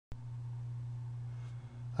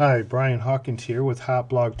Hi, Brian Hawkins here with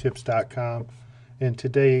hotblogtips.com, and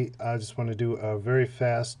today I just want to do a very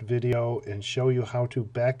fast video and show you how to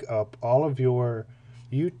back up all of your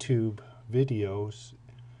YouTube videos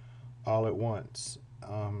all at once.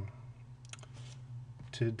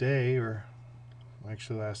 Today, or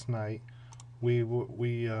actually last night, we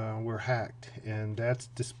were hacked, and that's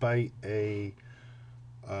despite a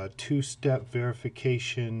two-step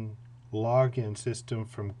verification login system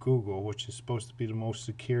from Google, which is supposed to be the most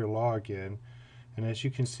secure login. And as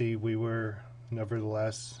you can see, we were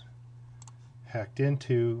nevertheless hacked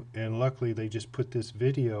into, and luckily they just put this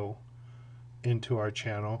video into our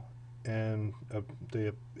channel, and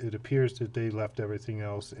it appears that they left everything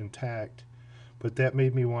else intact. But that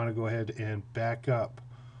made me want to go ahead and back up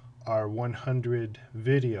our 100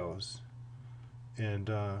 videos. And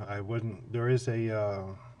there is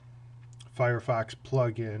a Firefox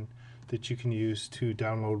plugin that you can use to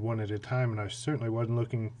download one at a time, and I certainly wasn't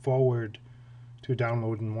looking forward to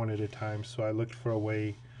downloading one at a time, so I looked for a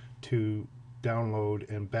way to download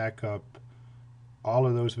and back up all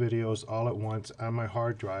of those videos all at once on my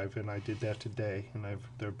hard drive, and I did that today, and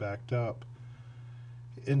they're backed up.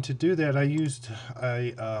 And to do that, I used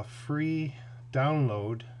a free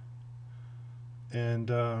download, and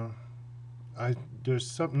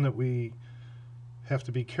there's something that we have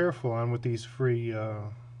to be careful on with these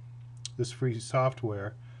this free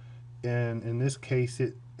software, and in this case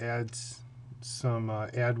it adds some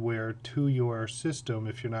adware to your system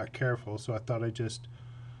if you're not careful. So I thought I'd just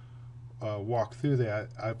walk through that.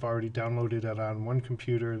 I've already downloaded it on one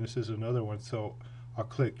computer, and this is another one, so I'll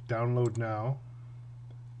click download now,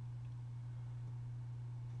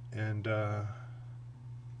 and we'll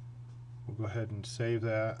go ahead and save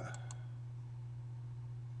that.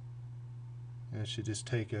 And it should just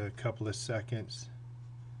take a couple of seconds.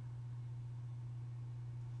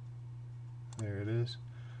 There it is.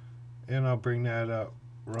 And I'll bring that up,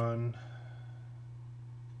 run.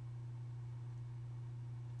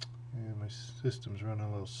 And my system's running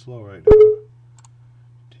a little slow right now.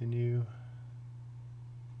 Continue.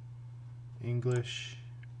 English.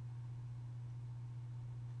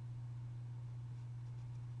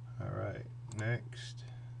 Alright, next.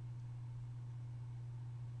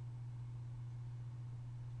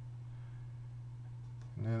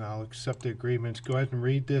 And then I'll accept the agreements. Go ahead and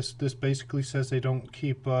read this. This basically says they don't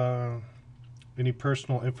keep any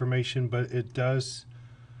personal information, but it does,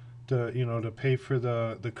 to pay for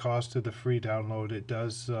the cost of the free download. It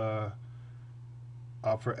does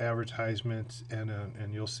offer advertisements,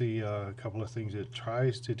 and you'll see a couple of things it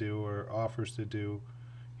tries to do or offers to do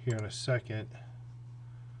here in a second.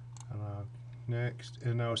 Next,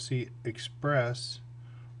 and now see Express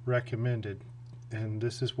recommended. And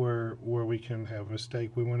this is where we can have a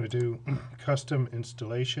mistake. We want to do custom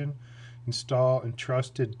installation, install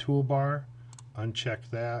entrusted toolbar, uncheck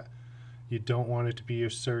that. You don't want it to be your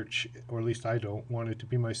search, or at least I don't want it to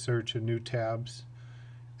be my search and new tabs.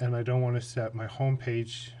 And I don't want to set my home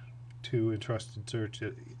page to entrusted search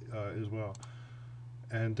as well.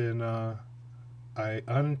 And then I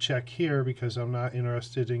uncheck here because I'm not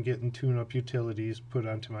interested in getting tune-up utilities put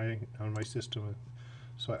onto my system.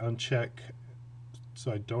 So I uncheck, so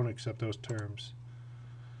I don't accept those terms.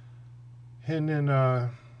 And then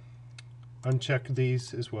uncheck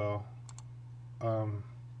these as well.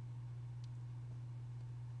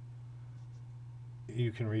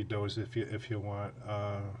 You can read those if you want.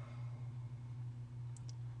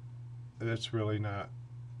 That's really not,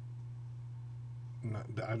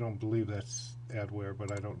 I don't believe that's adware,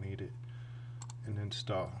 but I don't need it. And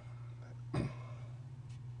install.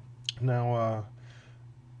 Now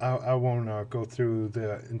I won't go through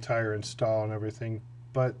the entire install and everything,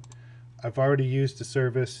 but I've already used the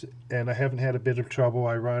service and I haven't had a bit of trouble.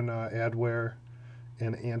 I run adware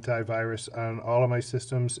and antivirus on all of my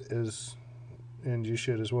systems, and you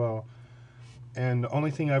should as well. And the only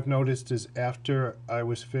thing I've noticed is after I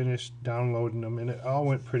was finished downloading them, and it all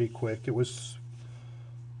went pretty quick. It was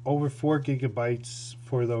over 4 gigabytes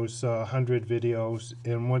for those 100 videos,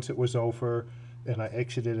 and once it was over and I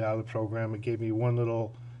exited out of the program, it gave me one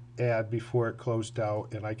little ad before it closed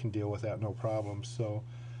out, and I can deal with that no problem. So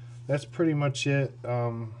that's pretty much it.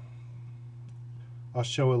 I'll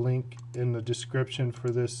show a link in the description for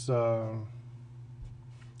this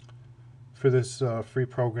free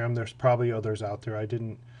program. There's probably others out there. I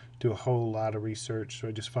didn't do a whole lot of research, so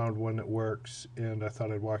I just found one that works, and I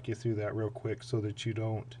thought I'd walk you through that real quick so that you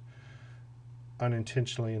don't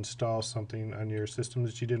unintentionally install something on your system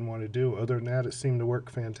that you didn't want to do. Other than that, it seemed to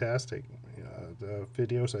work fantastic. The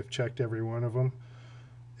videos, I've checked every one of them,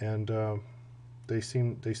 and they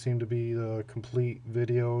seem to be the complete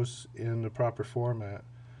videos in the proper format.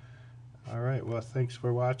 All right. Well, thanks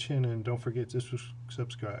for watching, and don't forget to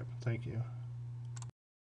subscribe. Thank you.